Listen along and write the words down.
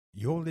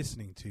You're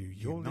listening to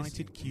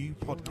United Q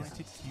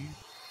Podcast.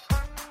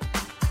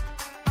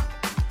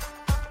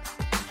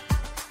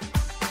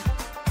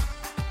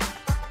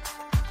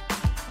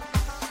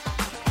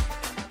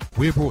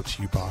 We're brought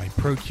to you by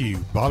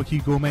ProQ,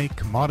 Barbecue Gourmet,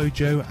 Kamado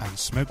Joe, and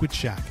Smokewood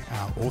Shack,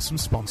 our awesome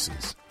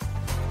sponsors.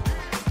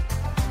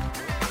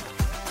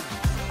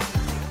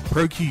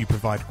 ProQ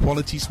provide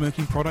quality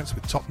smoking products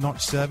with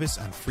top-notch service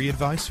and free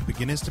advice for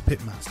beginners to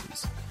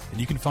pitmasters. And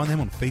you can find them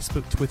on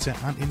Facebook, Twitter,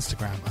 and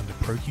Instagram under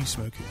ProQ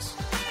Smokers.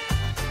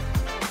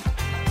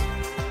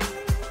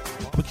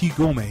 Barbecue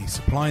Gourmet,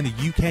 supplying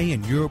the UK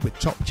and Europe with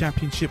top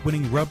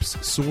championship-winning rubs,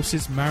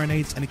 sauces,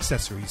 marinades, and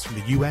accessories from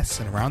the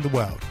US and around the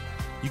world.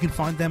 You can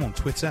find them on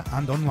Twitter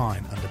and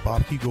online under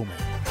Barbecue Gourmet.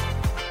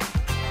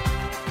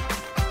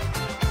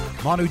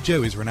 Kamado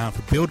Joe is renowned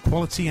for build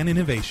quality and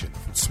innovation.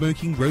 From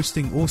smoking,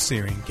 roasting, or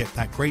searing, get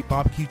that great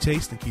barbecue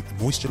taste and keep the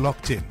moisture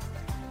locked in.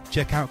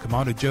 Check out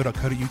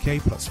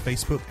kamadojoe.co.uk plus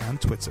Facebook and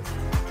Twitter.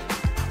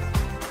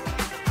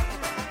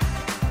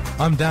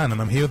 I'm Dan and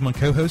I'm here with my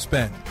co-host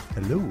Ben.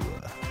 Hello.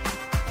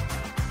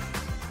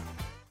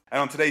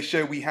 And on today's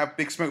show we have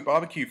Big Smoke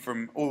Barbecue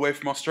from all the way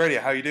from Australia.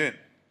 How are you doing?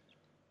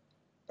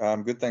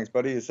 Good, thanks,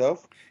 buddy.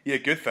 Yourself? Yeah,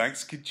 good,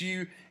 thanks. Could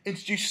you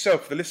introduce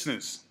yourself for the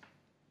listeners?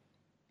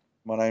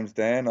 My name's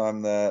Dan.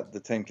 I'm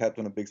the team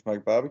captain of Big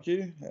Smoke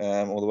Barbecue,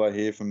 all the way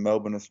here from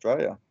Melbourne,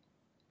 Australia.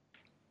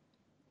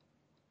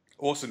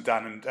 Awesome,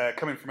 Dan, and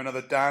coming from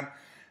another Dan,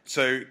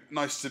 so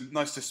nice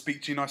to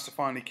speak to you, nice to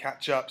finally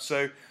catch up.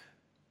 So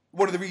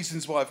one of the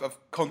reasons why I've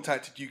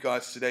contacted you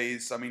guys today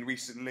is, I mean,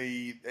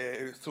 recently,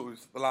 sort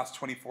of the last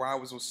 24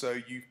 hours or so,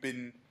 you've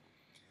been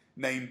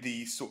named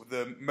the sort of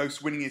the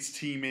most winningest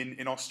team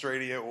in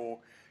Australia, or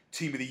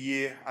team of the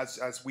year,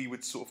 as we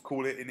would sort of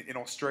call it in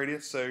Australia.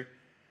 So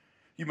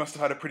you must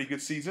have had a pretty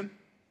good season.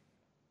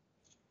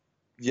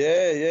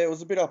 Yeah, it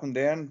was a bit up and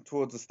down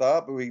towards the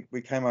start, but we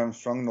came home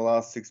strong in the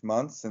last 6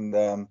 months, and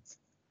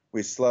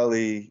we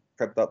slowly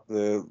crept up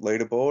the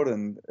leaderboard,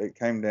 and it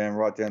came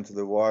right down to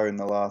the wire in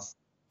the last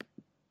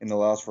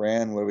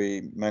round, where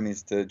we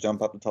managed to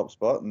jump up the top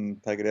spot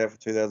and take it out for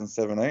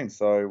 2017.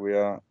 So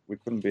we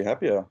couldn't be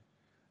happier.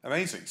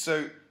 Amazing.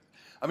 So,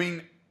 I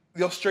mean,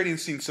 the Australian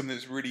scene's something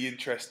that's really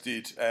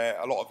interested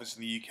a lot of us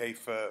in the UK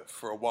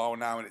for a while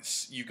now, and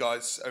it's you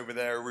guys over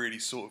there are really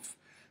sort of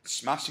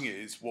smashing it,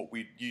 is what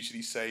we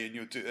usually say, and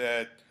you're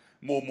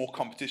more and more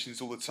competitions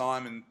all the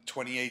time, and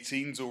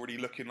 2018's already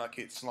looking like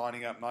it's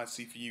lining up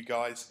nicely for you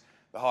guys.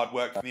 The hard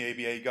work from the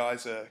ABA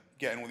guys are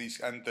getting all these,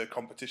 and the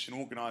competition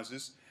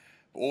organisers,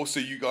 but also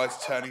you guys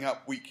turning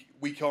up week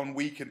on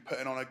week and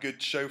putting on a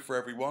good show for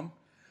everyone.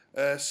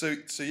 So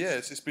yeah,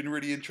 it's been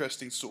really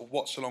interesting to sort of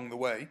watch along the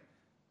way.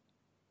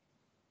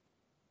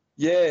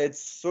 Yeah, it's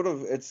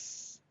still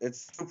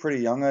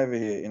pretty young over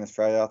here in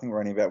Australia. I think we're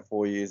only about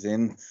 4 years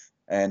in.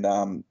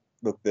 And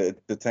look, the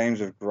teams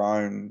have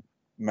grown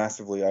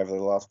massively over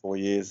the last 4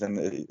 years,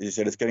 and you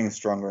said it's getting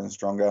stronger and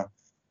stronger.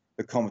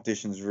 The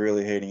competition's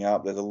really heating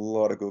up. There's a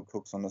lot of good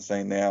cooks on the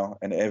scene now,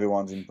 and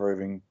everyone's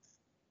improving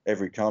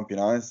every comp, you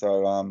know.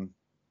 So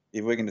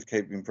if we can just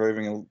keep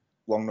improving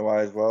along the way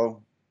as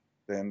well,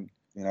 then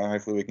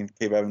hopefully we can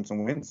keep having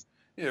some wins.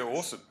 Yeah,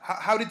 awesome.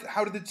 How did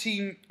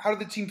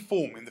the team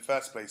form in the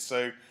first place?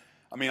 So,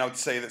 I mean, I would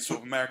say that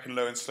sort of American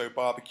Low and Slow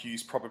Barbecue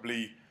is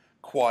probably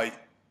quite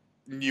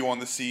new on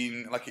the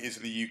scene, like it is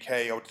in the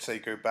UK. I would say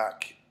go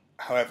back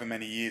however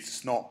many years.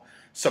 It's not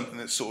something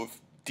that's sort of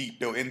deep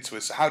built into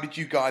us. So how did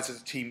you guys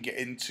as a team get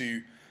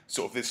into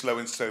sort of this low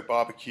and slow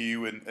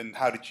barbecue, and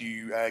how did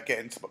you get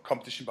into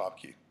competition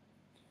barbecue?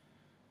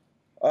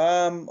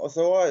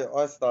 So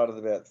I started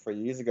about 3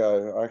 years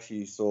ago. I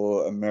actually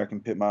saw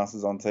American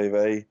Pitmasters on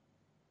TV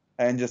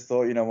and just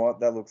thought, you know what,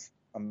 that looks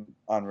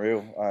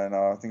unreal. And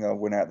I think I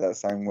went out that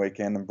same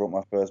weekend and brought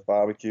my first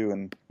barbecue,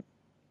 and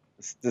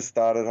just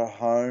started at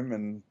home,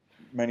 and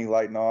many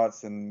late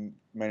nights and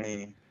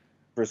many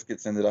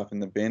briskets ended up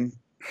in the bin.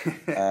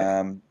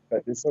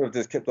 But it sort of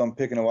just kept on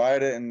picking away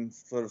at it and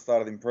sort of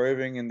started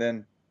improving. And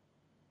then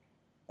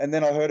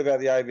I heard about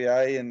the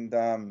ABA, and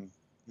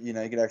you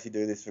could actually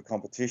do this for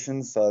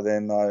competitions. So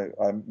then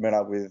I met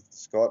up with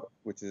Scott,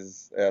 which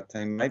is our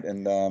teammate,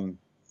 and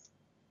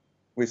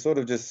we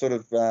just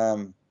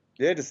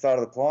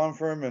started applying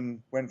for him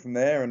and went from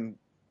there. And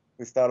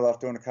we started off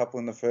doing a couple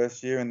in the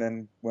first year, and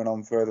then went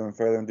on further and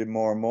further and did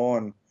more and more.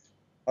 And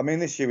I mean,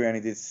 this year we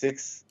only did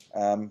 6.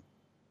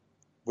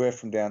 We're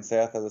from down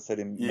south, as I said,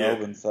 in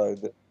Melbourne, so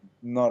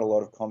not a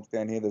lot of comps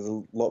down here. There's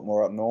a lot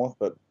more up north,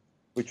 but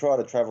we try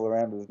to travel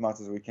around as much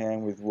as we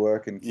can with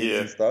work and kids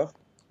and stuff.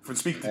 From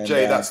speaking to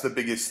Jay, that's the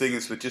biggest thing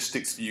is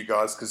logistics for you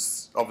guys,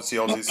 because obviously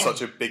Aussie is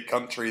such a big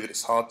country that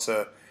it's hard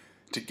to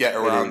get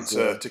around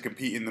to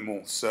compete in them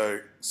all. So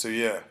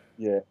yeah.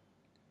 Yeah.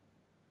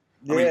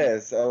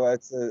 So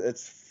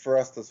it's for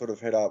us to sort of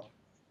head up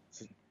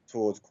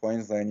towards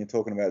Queensland. You're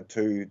talking about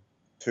two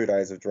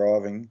days of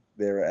driving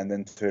there and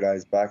then 2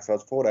 days back. So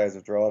it's 4 days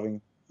of driving,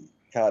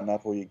 carting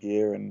up all your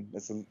gear, and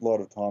there's a lot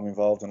of time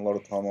involved and a lot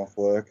of time off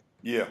work.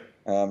 Yeah.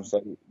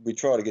 So we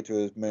try to get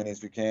to as many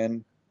as we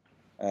can.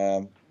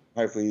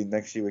 Hopefully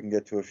next year we can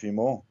get to a few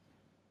more.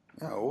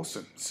 Yeah,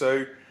 awesome.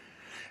 So,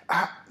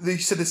 you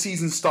said the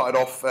season started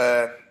off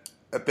a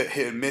bit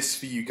hit and miss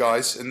for you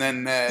guys, and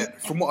then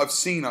from what I've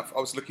seen, I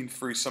was looking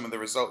through some of the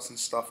results and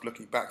stuff,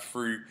 looking back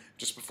through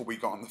just before we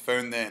got on the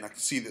phone there, and I can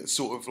see that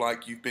sort of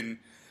like you've been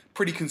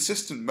pretty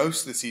consistent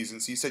most of the season.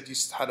 So you said you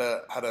had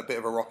a bit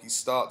of a rocky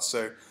start.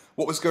 So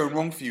what was going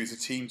wrong for you as a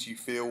team? Do you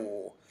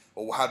feel,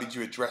 or how did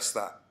you address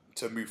that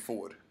to move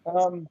forward?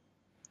 Um,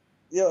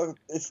 yeah,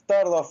 it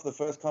started off the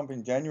first comp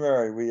in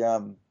January. We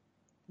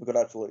got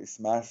absolutely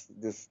smashed.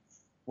 It just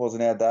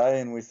wasn't our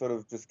day, and we sort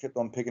of just kept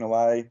on picking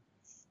away,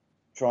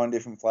 trying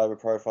different flavour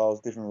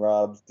profiles, different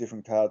rubs,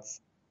 different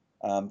cuts.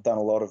 Done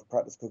a lot of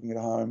practice cooking at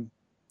home.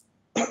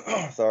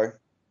 Sorry,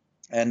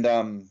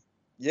 and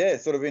yeah,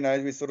 sort of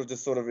we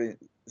sort of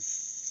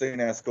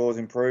seen our scores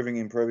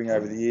improving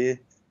over the year.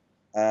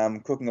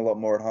 Cooking a lot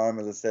more at home,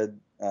 as I said,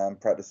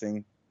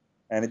 practicing,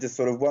 and it just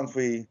sort of once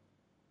we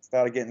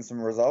started getting some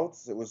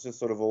results, it was just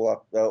sort of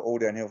all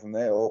downhill from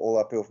there, all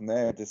uphill from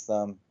there. It just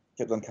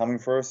kept on coming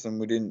for us, and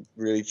we didn't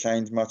really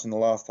change much in the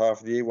last half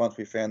of the year. Once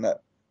we found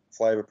that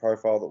flavour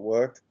profile that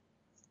worked,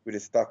 we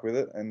just stuck with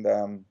it, and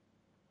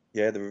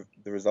yeah, the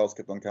results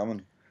kept on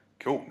coming.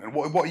 Cool. And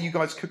what are you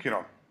guys cooking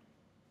on?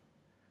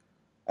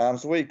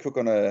 So we cook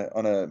on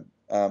a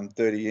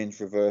 30-inch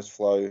reverse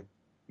flow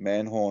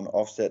Manhorn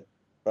offset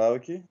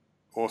barbecue.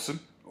 Awesome.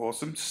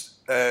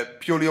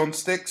 Purely on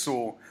sticks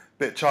or a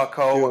bit of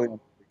charcoal? Purely.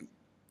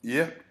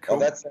 Yeah, cool.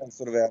 That's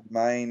sort of our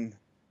main.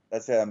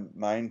 That's our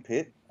main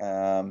pit,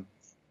 and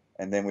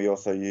then we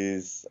also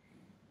use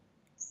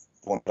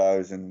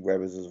Fornados and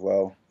Webbers as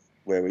well,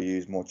 where we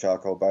use more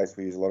charcoal based.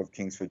 We use a lot of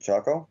Kingsford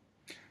charcoal.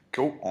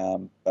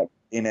 Cool. But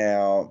in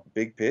our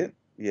big pit,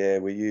 yeah,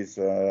 we use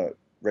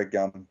red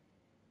gum.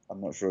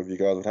 I'm not sure if you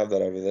guys would have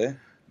that over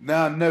there.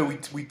 No,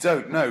 we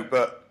don't know,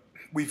 but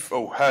we've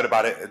all heard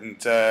about it,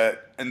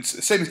 and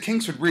same as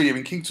Kingsford. Really, I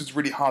mean, Kingsford's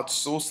really hard to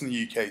source in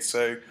the UK,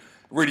 so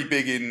really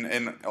big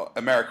in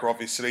America,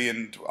 obviously,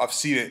 and I've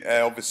seen it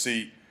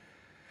obviously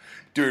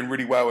doing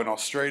really well in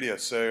Australia.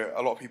 So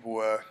a lot of people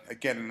are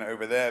getting it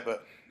over there,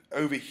 but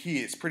over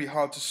here it's pretty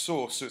hard to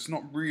source. So it's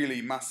not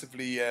really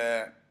massively.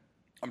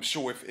 I'm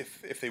sure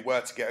if they were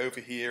to get over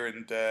here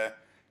and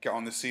get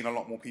on the scene, a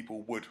lot more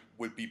people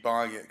would be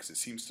buying it because it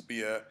seems to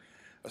be a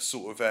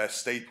sort of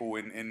staple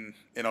in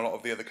a lot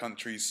of the other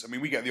countries. I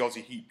mean, we get the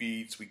Aussie heat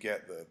beads, we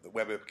get the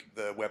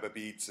Weber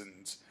beads,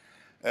 and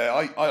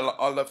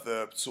I love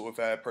the sort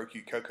of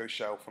ProQ cocoa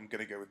shell from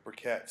Gonna Go with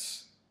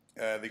Briquettes.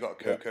 They got a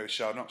cocoa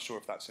shell. I'm not sure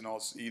if that's in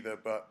Oz either,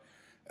 but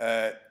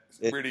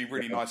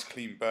really nice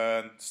clean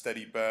burn,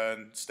 steady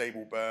burn,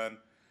 stable burn.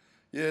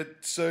 Yeah,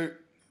 so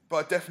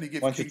but I definitely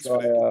give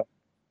Kingsford.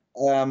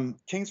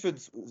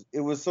 Kingsford's, it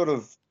was sort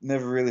of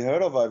never really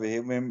heard of over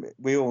here. I mean,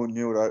 we all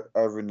knew it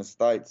over in the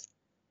States,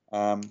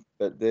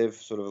 but they've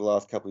sort of the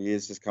last couple of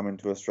years just come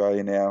into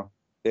Australia now.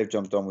 They've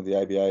jumped on with the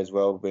ABA as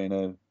well,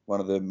 being one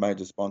of the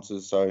major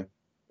sponsors. So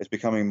it's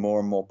becoming more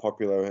and more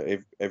popular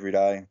every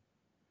day.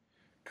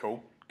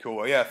 Cool.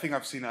 Yeah, I think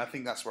I've seen it. I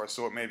think that's where I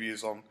saw it. Maybe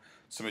is on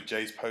some of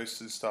Jay's posts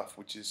and stuff,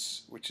 which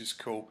is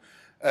cool.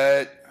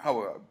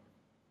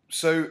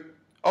 So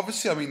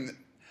obviously, I mean,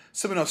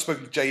 something I've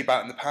spoken to Jay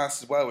about in the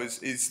past as well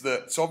is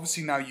that, so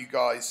obviously now you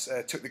guys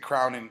took the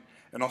crown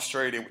in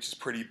Australia, which is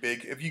pretty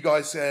big. Have you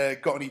guys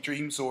got any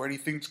dreams or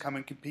anything to come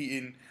and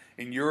compete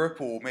in Europe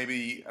or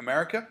maybe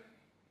America?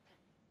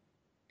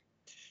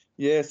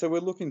 Yeah, so we're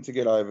looking to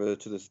get over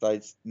to the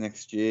States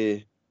next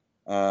year.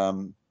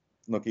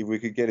 Look, if we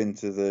could get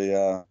into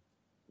the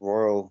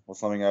Royal or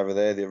something over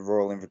there, the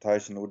Royal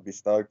Invitation, would be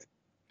stoked.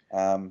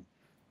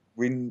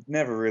 We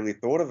never really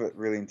thought of it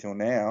really until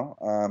now.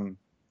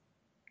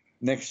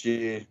 Next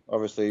year,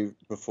 obviously,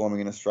 performing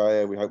in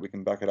Australia, we hope we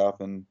can back it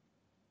up and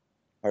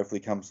hopefully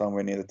come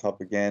somewhere near the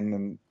top again,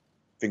 and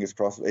fingers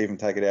crossed, even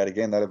take it out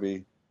again. That'd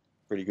be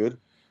pretty good.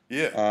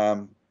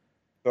 Yeah.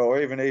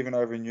 Or even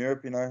over in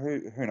Europe, you know,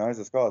 who knows?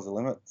 The sky's the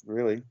limit,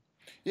 really.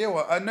 Yeah,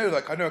 well, I know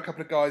a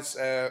couple of guys.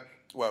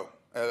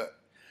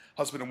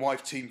 Husband and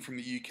wife team from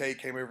the UK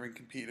came over and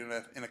competed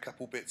in a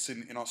couple bits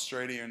in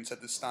Australia and said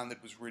the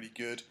standard was really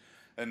good,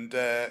 and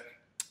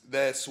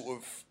they're sort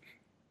of,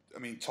 I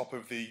mean, top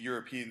of the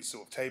European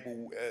sort of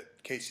table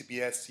at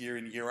KCBS year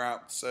in year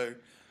out. So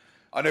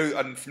I know,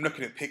 and from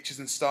looking at pictures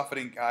and stuff,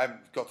 I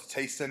haven't got to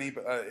taste any,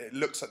 but it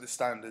looks like the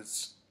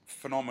standard's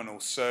phenomenal.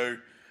 So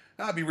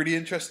that'd be really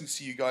interesting to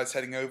see you guys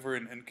heading over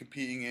and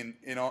competing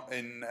in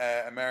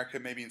America,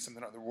 maybe in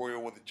something like the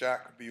Royal or the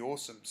Jack would be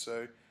awesome.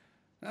 So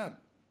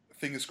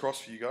fingers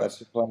crossed for you guys. That's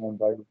the plan,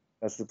 baby.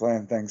 That's the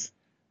plan. Thanks.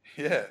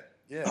 Yeah.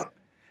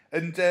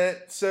 And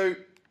so,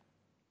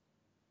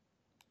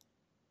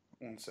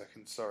 1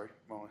 second. Sorry,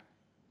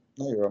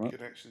 my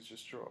connection's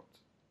just dropped.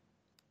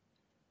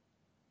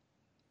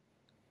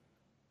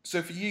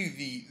 So for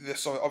you,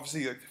 so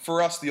obviously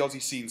for us, the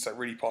Aussie scene's like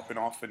really popping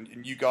off, and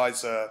you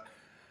guys are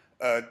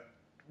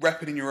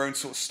repping in your own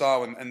sort of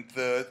style, and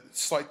the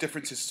slight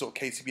differences to sort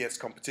of KCBS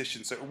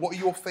competition. So what are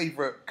your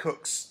favourite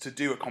cooks to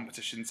do at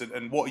competitions,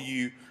 and what are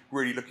you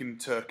really looking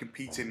to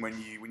compete in when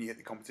you hit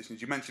the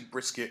competitions? You mentioned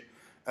brisket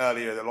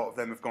earlier. A lot of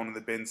them have gone in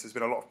the bins. There's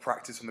been a lot of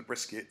practice on the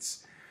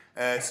briskets.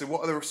 So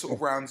what other sort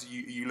of rounds are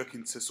you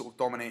looking to sort of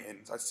dominate in?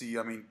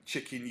 I mean,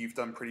 chicken you've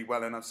done pretty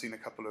well in. I've seen a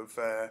couple of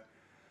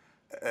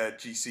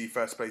GC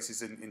first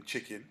places in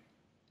chicken.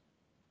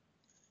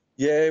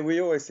 Yeah, we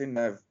always seem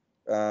to have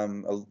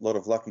a lot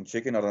of luck in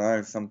chicken. I don't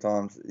know,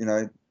 sometimes,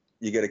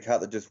 you get a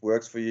cut that just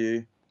works for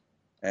you,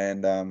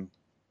 and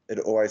it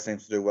always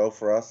seems to do well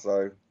for us.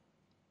 So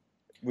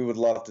we would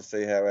love to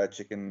see how our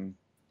chicken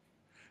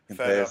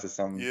compares to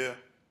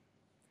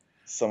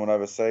someone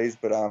overseas.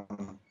 But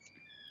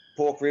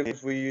pork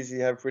ribs we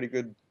usually have pretty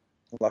good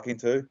luck in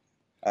too.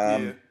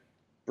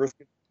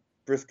 Brisket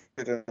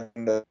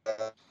and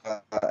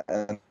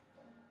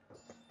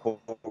pork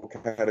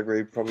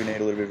category probably need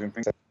a little bit of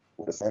improvement.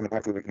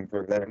 Hopefully we can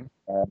improve them.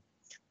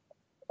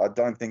 I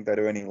don't think they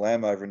do any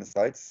lamb over in the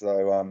States,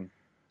 so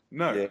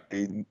no. Yeah,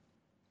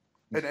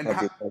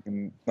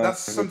 that's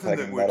something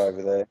that would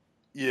over there.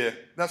 Yeah,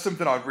 that's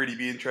something I'd really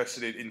be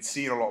interested in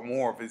seeing a lot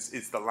more of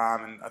is the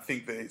lamb, and I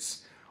think that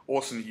it's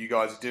awesome that you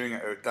guys are doing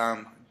it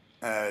down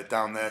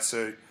there.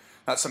 So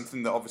that's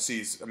something that obviously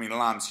is. I mean,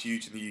 lamb's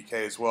huge in the UK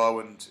as well,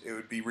 and it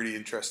would be really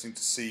interesting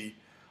to see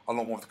a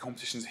lot more of the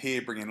competitions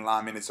here bringing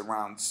lamb in as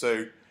around.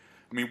 So,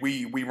 I mean,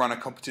 we run a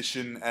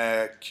competition,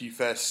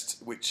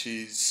 QFest, which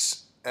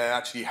is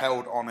actually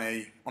held on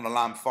a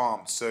lamb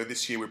farm. So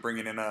this year we're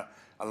bringing in a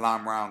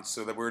lamb round.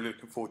 So that we're really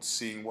looking forward to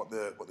seeing what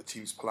the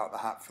teams pull out the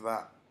hat for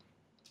that.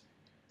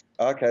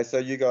 Okay, so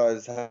you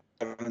guys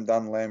haven't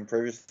done lamb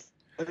previously?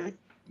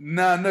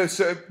 No.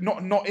 So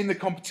not in the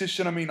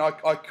competition. I mean, I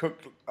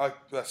cook.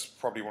 That's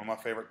probably one of my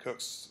favourite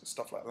cooks.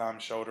 Stuff like lamb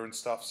shoulder and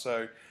stuff.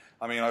 So,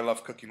 I mean, I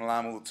love cooking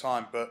lamb all the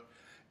time. But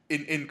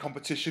in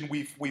competition,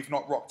 we've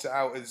not rocked it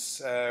out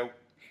as.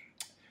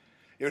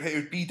 It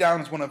would be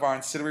down as one of our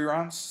ancillary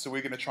rounds. So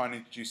we're going to try and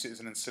introduce it as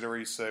an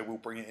ancillary. So we'll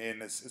bring it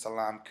in as a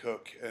lamb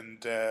cook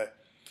and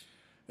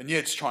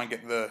yeah, just try and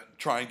get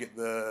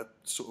the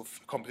sort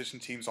of competition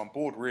teams on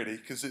board, really,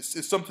 because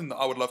it's something that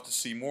I would love to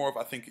see more of.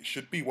 I think it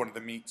should be one of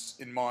the meats,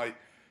 in my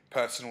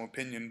personal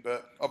opinion,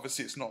 but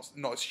obviously it's not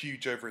as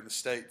huge over in the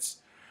States,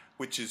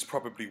 which is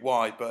probably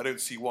why. But I don't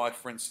see why,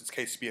 for instance,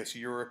 KCBS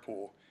Europe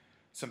or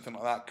something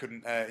like that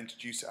couldn't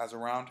introduce it as a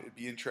round. It'd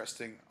be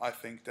interesting, I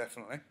think,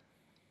 definitely.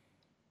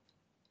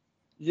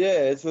 Yeah,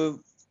 it's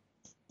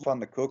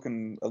fun to cook,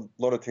 and a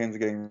lot of teams are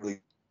getting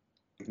really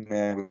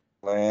mad with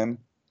lamb.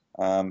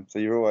 So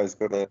you're always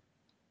got to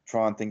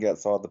try and think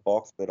outside the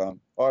box. But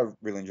I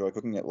really enjoy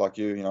cooking it, like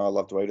you. I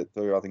love to eat it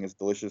too. I think it's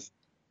delicious.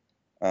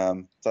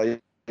 So yeah,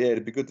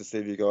 it'd be good to see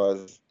if you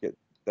guys get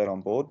that on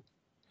board.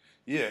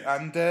 Yeah,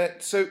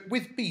 and so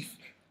with beef,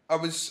 I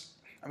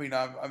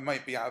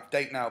might be out of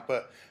date now,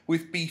 but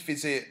with beef,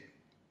 is it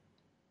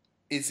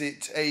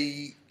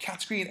a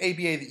category in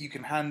ABA that you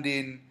can hand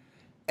in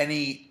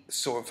any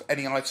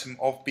item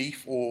of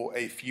beef or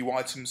a few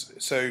items?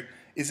 So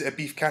is it a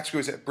beef category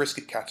or is it a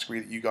brisket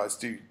category that you guys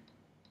do?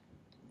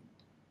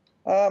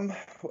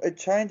 It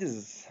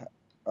changes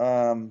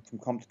from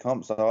comp to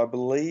comp, so I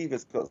believe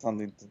it's got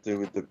something to do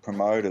with the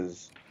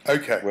promoters.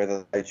 Okay.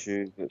 Whether they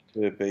choose it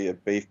to be a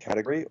beef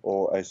category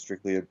or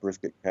strictly a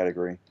brisket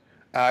category.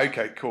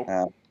 Okay,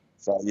 cool.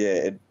 So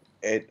yeah,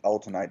 it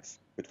alternates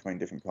between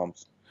different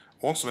comps.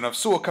 Awesome, and I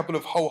saw a couple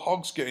of whole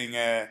hogs getting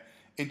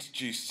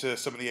introduced to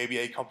some of the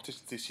ABA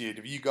competitions this year.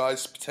 Have you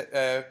guys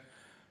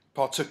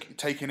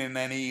taken in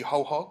any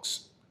whole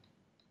hogs?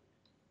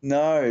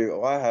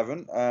 No, I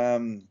haven't.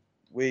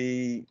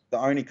 The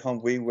only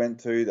comp we went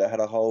to that had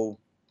a whole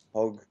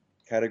hog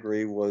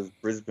category was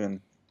Brisbane,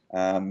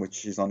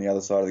 which is on the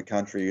other side of the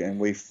country, and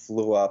we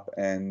flew up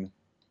and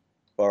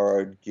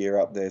borrowed gear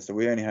up there. So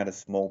we only had a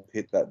small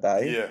pit that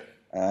day.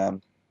 Yeah.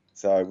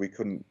 So we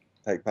couldn't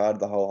take part of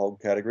the whole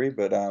hog category,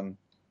 but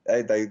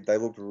they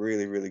looked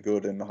really, really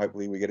good, and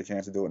hopefully we get a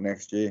chance to do it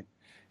next year.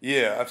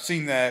 Yeah, I've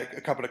seen a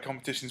couple of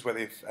competitions where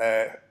they've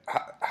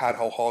had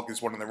whole hog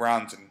as one of the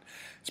rounds, and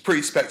it's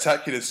pretty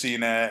spectacular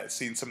seeing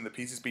some of the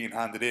pieces being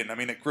handed in. I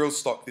mean, at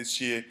Grillstock this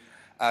year,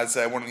 as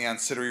one of the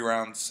ancillary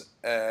rounds,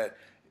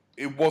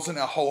 it wasn't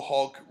a whole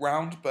hog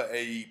round, but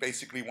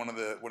basically one of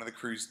the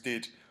crews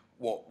did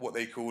what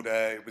they called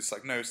it was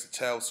like nose to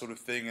tail sort of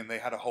thing, and they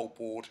had a whole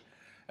board,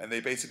 and they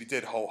basically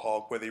did whole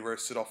hog where they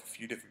roasted off a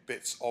few different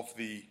bits of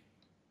the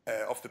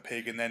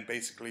pig, and then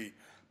basically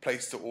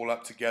placed it all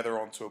up together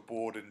onto a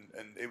board,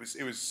 and it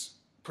was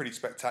pretty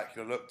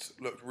spectacular.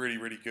 Looked really,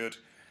 really good.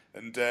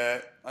 And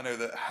I know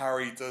that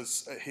Harry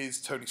does his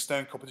Tony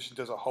Stone competition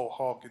does a whole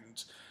hog,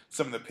 and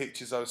some of the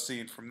pictures I was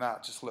seeing from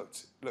that just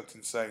looked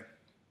insane.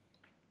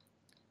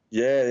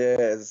 Yeah.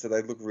 As I said,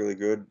 they look really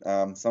good.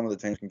 Some of the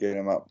teams can get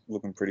them up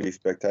looking pretty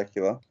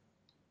spectacular.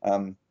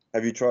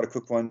 Have you tried to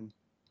cook one?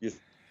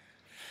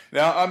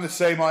 Now I'm the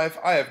same. I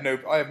have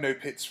no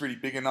pits really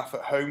big enough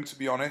at home, to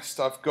be honest.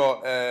 I've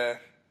got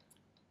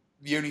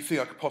the only thing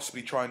I could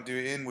possibly try and do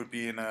it in would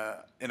be in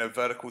a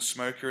vertical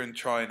smoker and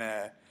try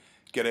and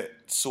get it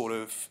sort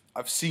of.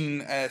 I've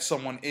seen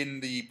someone in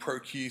the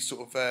ProQ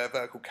sort of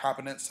vertical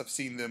cabinets. I've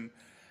seen them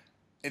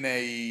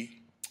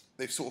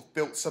they've sort of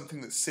built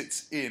something that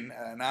sits in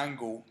at an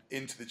angle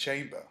into the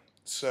chamber,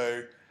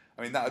 So,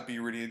 I mean, that would be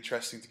really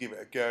interesting to give it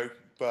a go.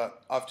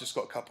 But I've just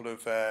got a couple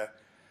of,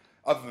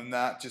 other than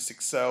that, just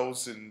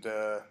Excels and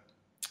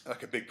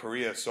like a big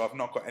Paria. So I've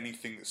not got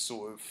anything that's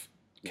sort of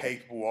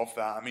capable of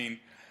that. I mean,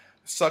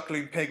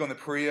 suckling pig on the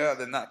Paria,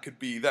 then that could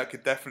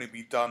definitely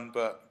be done.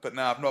 But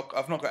no, I've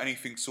not got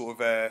anything sort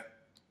of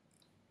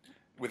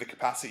with a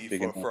capacity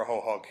for a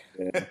whole hog.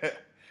 Yeah.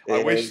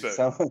 I wish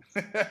though.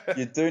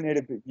 You do need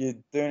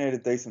a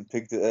decent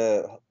pit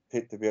to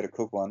be able to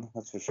cook one.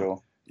 That's for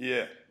sure.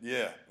 Yeah,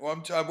 yeah.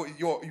 Well,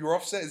 your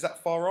offset, is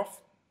that far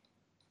off?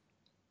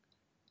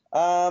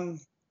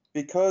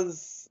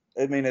 Because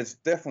I mean it's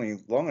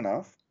definitely long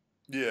enough.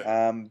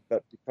 Yeah.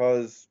 But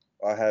because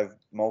I have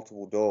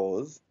multiple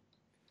doors,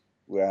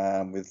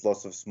 with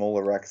lots of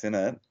smaller racks in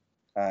it,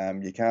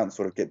 you can't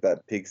sort of get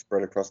that pig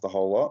spread across the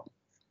whole lot.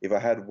 If I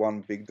had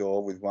one big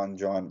door with one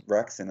giant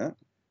racks in it,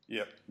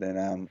 yep,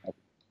 then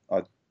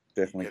I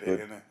definitely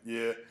could.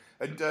 Yeah,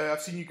 and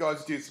I've seen you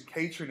guys doing some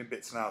catering and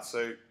bits now.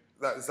 So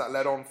is that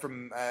led on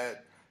from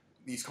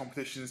these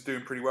competitions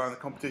doing pretty well in the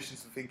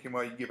competitions and thinking,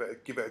 well, you give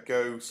it a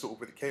go, sort of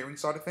with the catering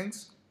side of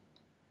things.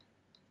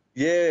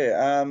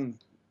 Yeah,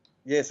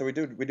 yeah. So we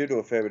do do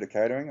a fair bit of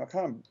catering. I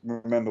can't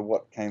remember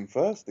what came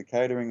first, the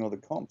catering or the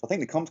comps. I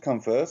think the comps come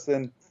first,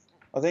 and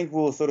I think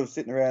we were sort of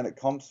sitting around at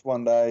comps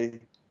one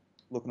day,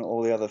 looking at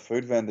all the other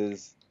food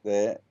vendors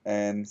there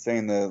and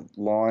seeing the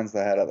lines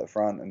they had at the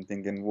front and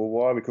thinking, well,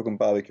 why are we cooking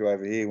barbecue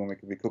over here when we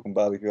could be cooking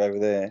barbecue over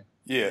there?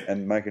 Yeah.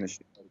 And making a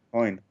shit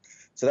coin.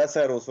 So that's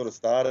how it all sort of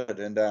started.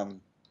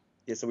 And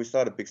yeah, so we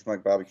started Big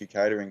Smoke Barbecue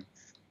Catering,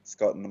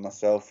 Scott and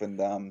myself. And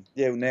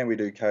yeah, now we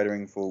do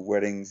catering for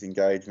weddings,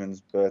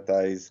 engagements,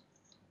 birthdays,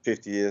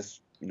 50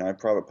 years,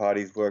 private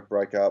parties, work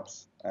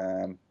breakups.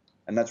 And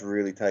that's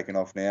really taken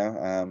off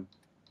now.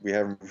 We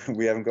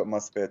haven't got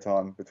much spare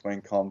time between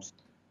comps,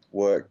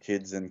 work,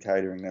 kids, and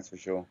catering. That's for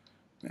sure.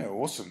 Yeah,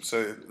 awesome.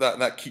 So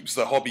that keeps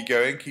the hobby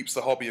going, keeps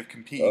the hobby of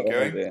competing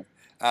going, yeah.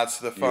 Adds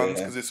to the funds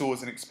because it's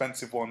always an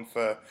expensive one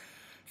for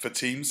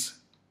teams.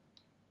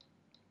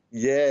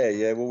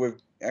 Yeah. Well,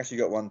 we've actually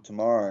got one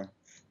tomorrow,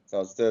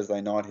 so it's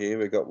Thursday night here.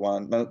 We've got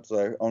one. No,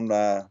 so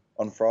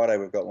on Friday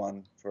we've got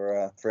one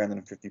for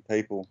 350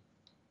 people.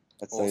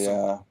 That's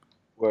awesome.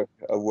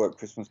 a work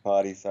Christmas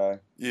party. So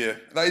yeah,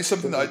 that is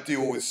something that I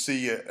do always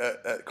see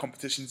at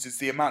competitions, is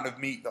the amount of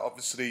meat that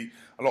obviously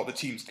a lot of the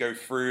teams go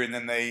through, and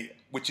then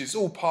which is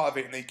all part of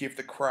it, and they give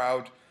the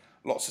crowd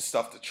lots of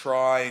stuff to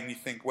try, and you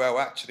think, well,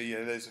 actually,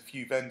 there's a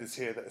few vendors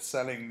here that are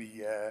selling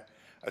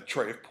a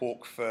tray of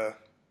pork for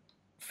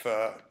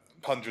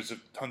hundreds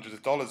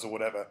of dollars or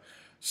whatever.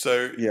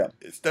 So yeah,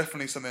 it's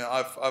definitely something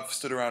that I've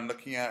stood around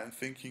looking at and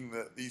thinking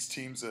that these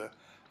teams are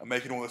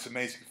making all this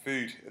amazing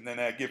food and then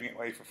giving it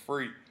away for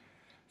free.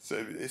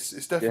 So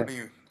it's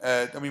definitely.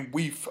 Yeah. I mean,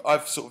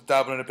 I've sort of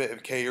dabbled in a bit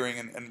of catering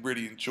and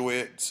really enjoy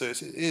it. So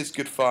it is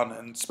good fun,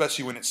 and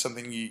especially when it's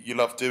something you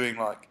love doing,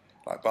 like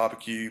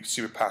barbecue,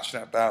 super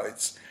passionate about.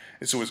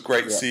 It's always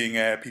great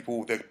seeing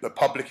people, the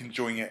public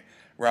enjoying it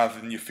rather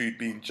than your food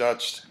being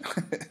judged.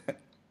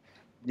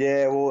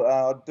 Yeah, well,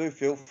 I do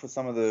feel for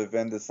some of the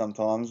vendors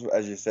sometimes.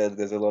 As you said,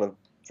 there's a lot of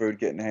food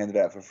getting handed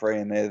out for free,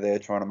 and they're there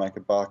trying to make a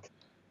buck.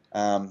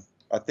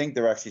 I think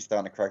they're actually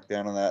starting to crack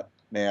down on that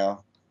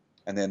now,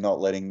 and they're not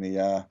letting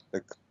the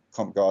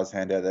comp guys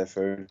hand out their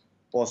food.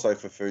 Also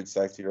for food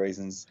safety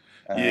reasons.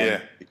 Yeah.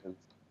 Because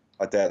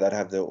I doubt I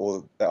doubt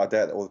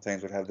that all the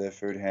teams would have their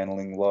food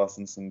handling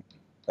license and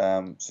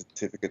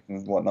certificates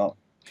and whatnot.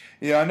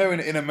 Yeah, I know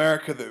in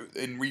America that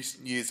in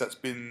recent years that's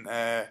been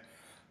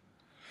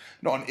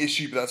not an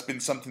issue, but that's been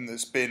something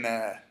that's been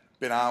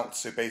out.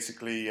 So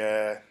basically,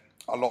 a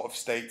lot of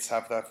states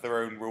have their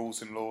own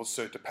rules and laws.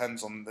 So it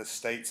depends on the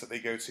states that they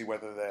go to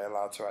whether they're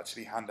allowed to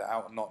actually hand it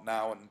out or not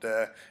now.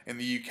 And in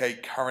the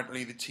UK,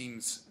 currently the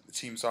teams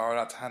are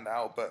allowed to hand it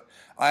out. But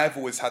I have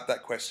always had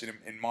that question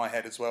in my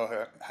head as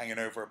well, hanging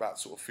over about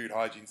sort of food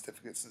hygiene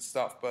certificates and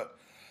stuff. But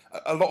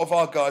a lot of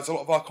our guys, a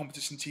lot of our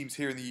competition teams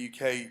here in the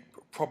UK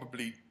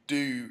probably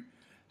do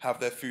have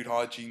their food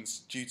hygienes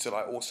due to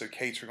also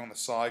catering on the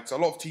side. So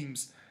a lot of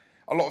teams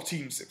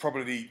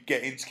probably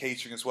get into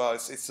catering as well.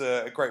 It's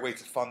a great way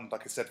to fund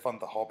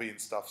the hobby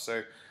and stuff.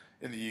 So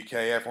in the UK,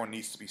 everyone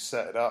needs to be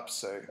set up.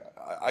 So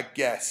I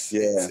guess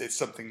it's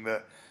something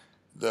that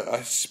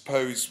I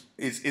suppose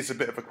is a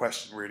bit of a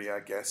question, really.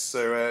 I guess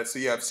so.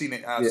 Yeah, I've seen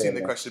it. I've seen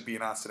the question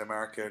being asked in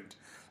America, and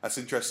that's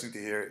interesting to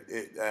hear.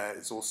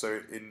 It's also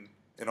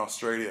in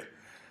Australia.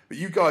 But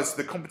you guys,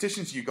 the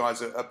competitions you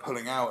guys are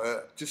pulling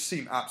out just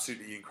seem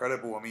absolutely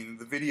incredible. I mean,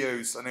 the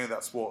videos, I know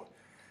that's what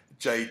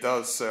Jay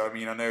does, so I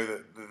mean, I know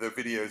that the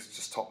videos are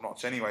just top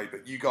notch anyway,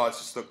 but you guys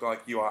just look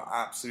like you are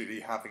absolutely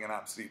having an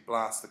absolute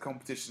blast. The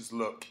competitions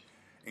look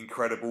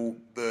incredible.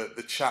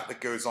 The chat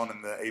that goes on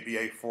in the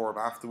ABA forum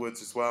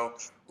afterwards as well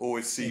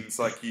always seems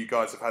like you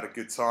guys have had a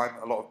good time.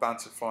 A lot of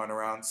banter flying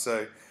around,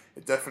 so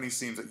it definitely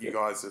seems that you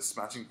guys are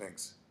smashing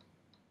things.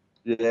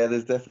 Yeah,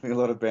 there's definitely a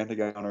lot of banter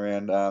going on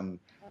around.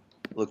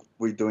 Look,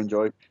 we do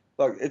enjoy.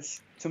 Like,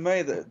 it's to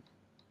me that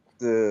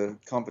the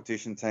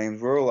competition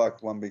teams, we're all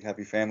like one big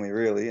happy family,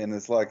 really. And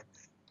it's like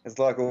it's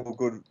like all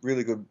good,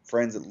 really good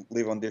friends that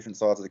live on different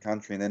sides of the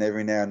country, and then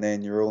every now and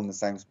then you're all in the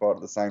same spot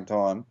at the same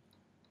time.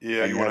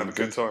 Yeah, you want to have a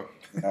good time.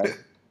 You know?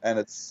 and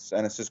it's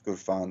just good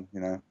fun, you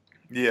know.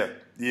 Yeah.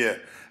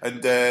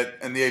 And the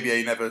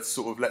ABA never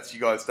sort of lets you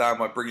guys down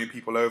by bringing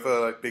people over,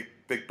 like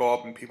Big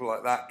Bob and people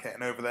like that,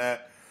 getting over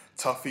there.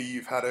 Tuffy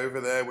you've had over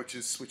there, which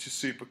is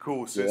super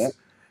cool. So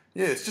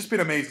it's just been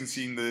amazing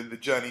seeing the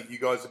journey you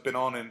guys have been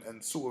on,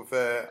 and sort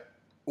of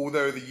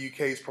although the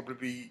UK's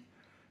probably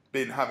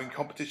been having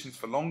competitions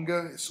for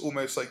longer, it's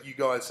almost like you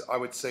guys, I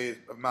would say,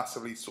 have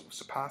massively sort of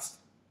surpassed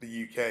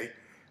the UK,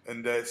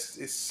 and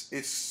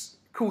it's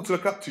cool to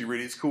look up to.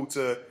 Really, it's cool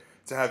to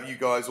have you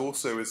guys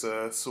also as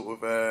a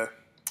sort of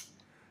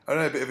I don't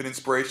know, a bit of an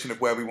inspiration of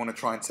where we want to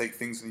try and take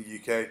things in the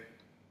UK.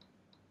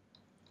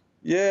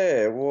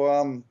 Yeah,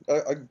 well,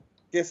 I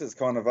guess it's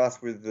kind of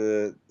us with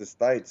the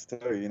States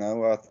too. You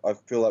know, I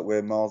feel like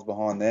we're miles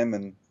behind them,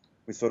 and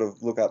we sort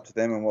of look up to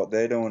them and what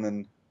they're doing,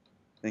 and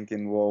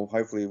thinking, well,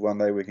 hopefully one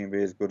day we can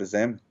be as good as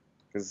them,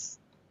 because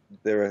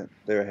they're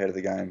ahead of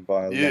the game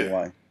by a long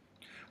way.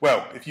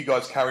 Well, if you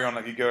guys carry on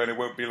like you're going, it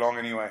won't be long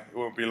anyway. It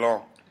won't be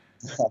long.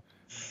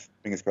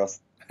 Fingers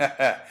crossed.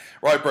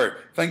 Right, bro.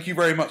 Thank you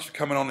very much for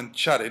coming on and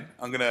chatting.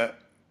 I'm going to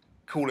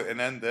call it an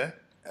end there.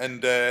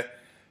 And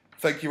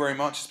thank you very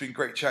much. It's been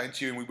great chatting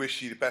to you, and we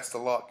wish you the best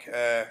of luck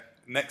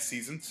next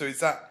season. So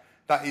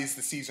that is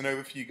the season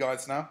over for you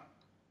guys now?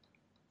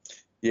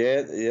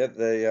 Yeah.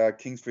 The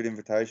Kingsford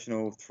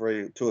Invitational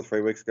 2 or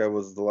 3 weeks ago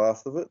was the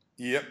last of it.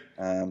 Yep.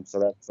 So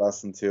that's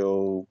us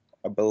until,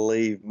 I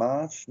believe,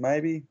 March,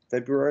 maybe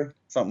February,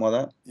 something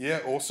like that. Yeah,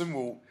 awesome.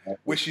 We'll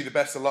wish you the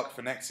best of luck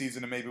for next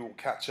season, and maybe we'll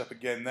catch up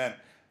again then.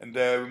 And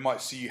we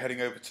might see you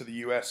heading over to the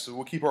US. So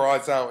we'll keep our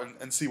eyes out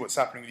and see what's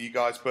happening with you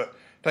guys. But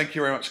thank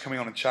you very much for coming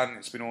on and chatting.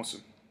 It's been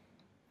awesome.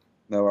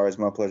 No worries.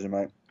 My pleasure,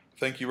 mate.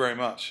 Thank you very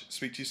much.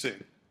 Speak to you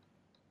soon.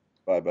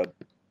 Bye, bud.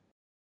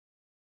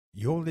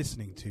 You're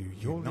listening to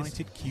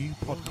United Q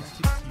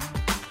Podcast.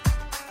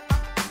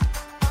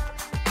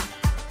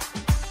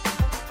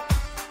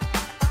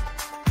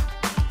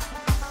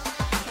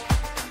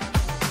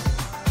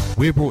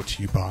 We're brought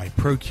to you by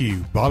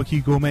ProQ,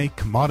 Barbecue Gourmet,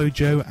 Kamado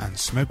Joe, and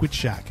Smokewood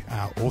Shack,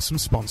 our awesome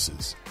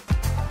sponsors.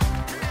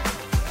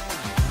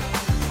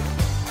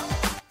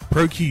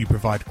 ProQ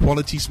provide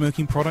quality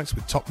smoking products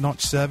with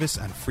top-notch service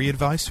and free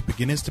advice for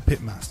beginners to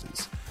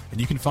pitmasters. And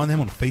you can find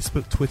them on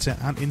Facebook, Twitter,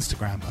 and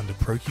Instagram under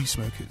ProQ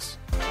Smokers.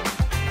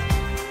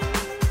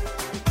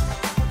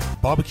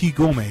 Barbecue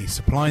Gourmet,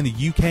 supplying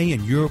the UK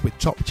and Europe with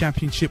top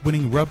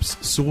championship-winning rubs,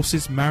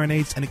 sauces,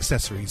 marinades, and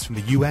accessories from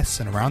the US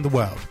and around the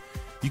world.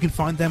 You can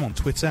find them on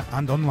Twitter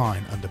and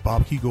online under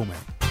Barbecue Gourmet.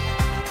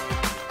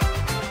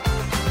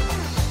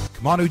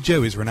 Kamado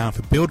Joe is renowned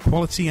for build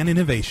quality and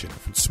innovation.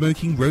 From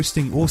smoking,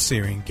 roasting, or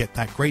searing, get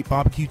that great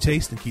barbecue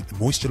taste and keep the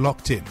moisture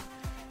locked in.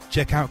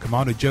 Check out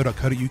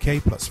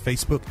kamadojoe.co.uk plus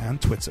Facebook and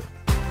Twitter.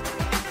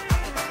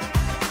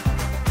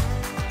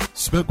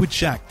 Smokewood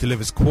Shack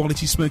delivers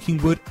quality smoking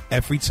wood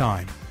every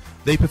time.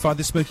 They provide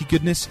the smoky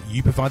goodness,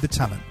 you provide the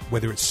talent.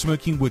 Whether it's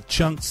smoking wood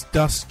chunks,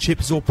 dust,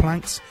 chips, or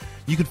planks,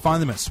 you can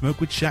find them at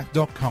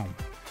smokewoodshack.com.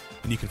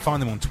 And you can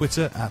find them on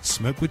Twitter at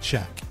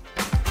SmokewoodShack.